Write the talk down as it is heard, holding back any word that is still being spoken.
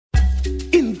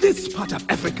In this part of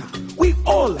Africa, we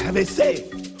all have a saying.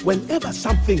 Whenever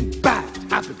something bad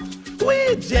happens,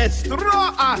 we just throw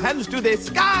our hands to the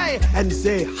sky and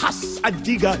say, Hasa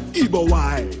Diga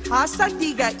Eebowai. Hasa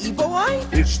Diga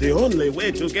Eebowai? It's the only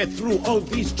way to get through all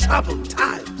these troubled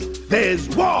times. There's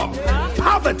war,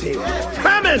 poverty,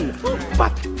 famine.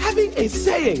 But having a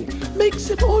saying makes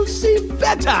it all seem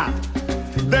better.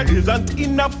 There isn't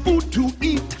enough food to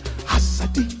eat. Hasa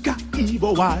Diga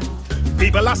Eebowai.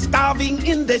 People are starving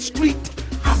in the street.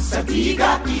 Hasa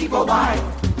Diga Eebowai.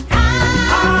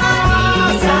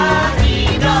 Hasa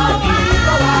Diga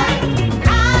Eebowai.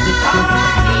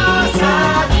 Hasa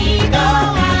Diga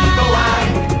Eebowai.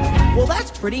 Well, that's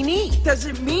pretty neat. Does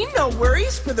it mean no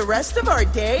worries for the rest of our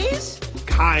days?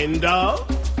 Kind of.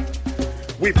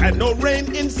 We've had no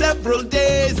rain in several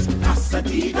days. Hasa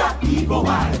Diga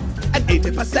Eebowai. And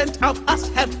 80% of us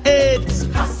have AIDS.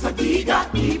 Hasa Diga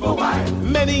Eebowai.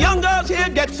 Many young girls here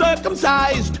get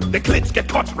circumcised. The clits get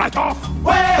cut right off.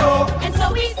 Way-oh. And so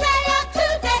we say up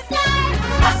to the sky.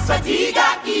 Hasa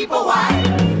Diga Eebowai.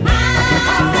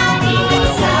 Hasa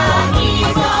Diga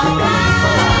Eebowai.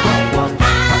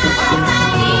 Hasa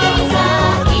Diga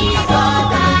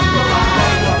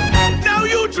Eebowai. Now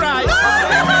you try.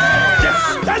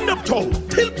 Just stand up tall,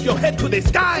 tilt your head to the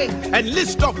sky, and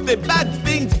list off the bad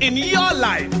things in your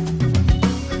life.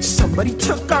 Somebody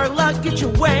took our luggage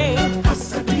away.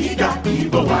 Hasa Diga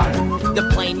Eebowai. The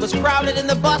plane was crowded and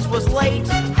the bus was late.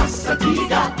 Hasa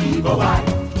Diga Eebowai.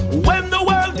 When the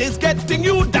world is getting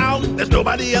you down, there's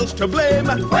nobody else to blame.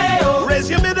 Way-oh. Raise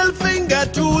your middle finger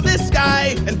to the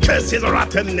sky and curse his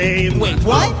rotten name. Wait,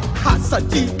 what? Hasa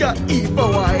Diga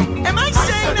Eebowai. Am I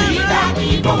saying that?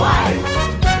 Eebowai.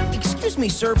 Excuse me,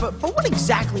 sir, but what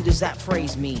exactly does that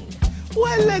phrase mean?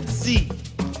 Well, let's see.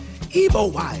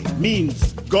 Eebowai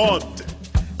means God,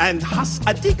 and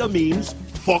Hasa Diga means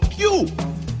fuck you.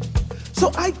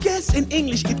 So I guess in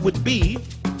English it would be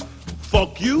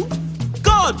fuck you,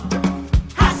 God.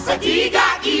 Hasa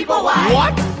Diga Eebowai.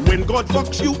 What? When God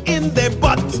fucks you in the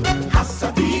butt.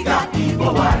 Hasa Diga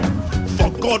Eebowai.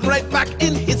 Fuck God right back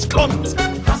in his cunt.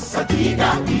 Hasa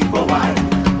Diga Eebowai.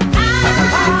 Hasa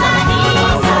Diga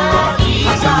Eebowai.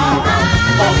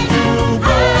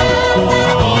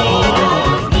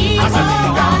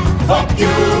 Fuck you,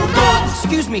 God.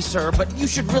 Excuse me, sir, but you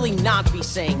should really not be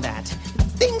saying that.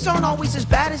 Things aren't always as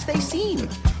bad as they seem.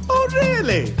 Oh,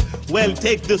 really? Well,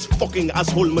 take this fucking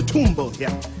asshole Matumbo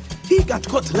here. He got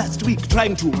caught last week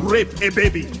trying to rape a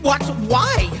baby. What?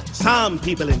 Why? Some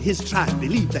people in his tribe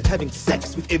believe that having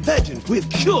sex with a virgin will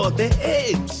cure their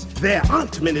AIDS. There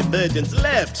aren't many virgins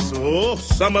left, so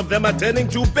some of them are turning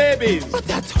to babies. But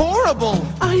that's horrible.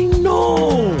 I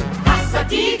know. Hasa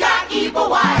Diga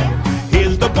Eebowai.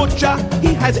 Here's the butcher,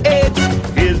 he has AIDS.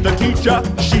 Here's the teacher,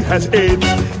 she has AIDS.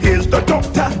 Here's the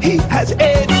doctor, he has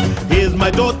AIDS. Here's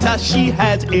my daughter, she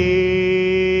has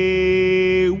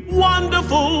a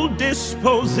wonderful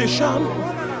disposition.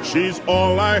 She's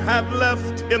all I have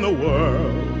left in the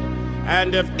world.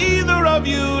 And if either of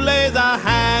you lays a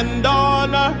hand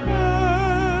on her,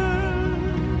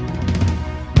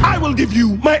 I will give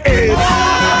you my AIDS.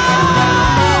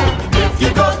 If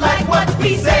you don't like what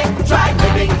we say, try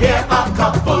living here a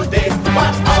couple days.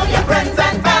 Watch all your friends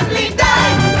and family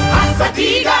die. Hasa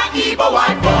Diga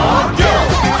Eebowai for you.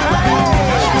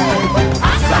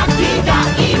 Hasa Diga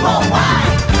Eebowai.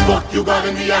 Fuck you got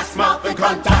in the ass, mouth and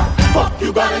contact. Fuck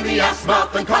you got in the ass,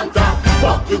 mouth and contact.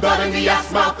 Fuck you got in the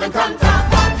ass, mouth and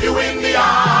contact. Fuck you in the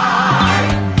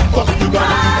eye. Fuck you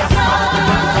got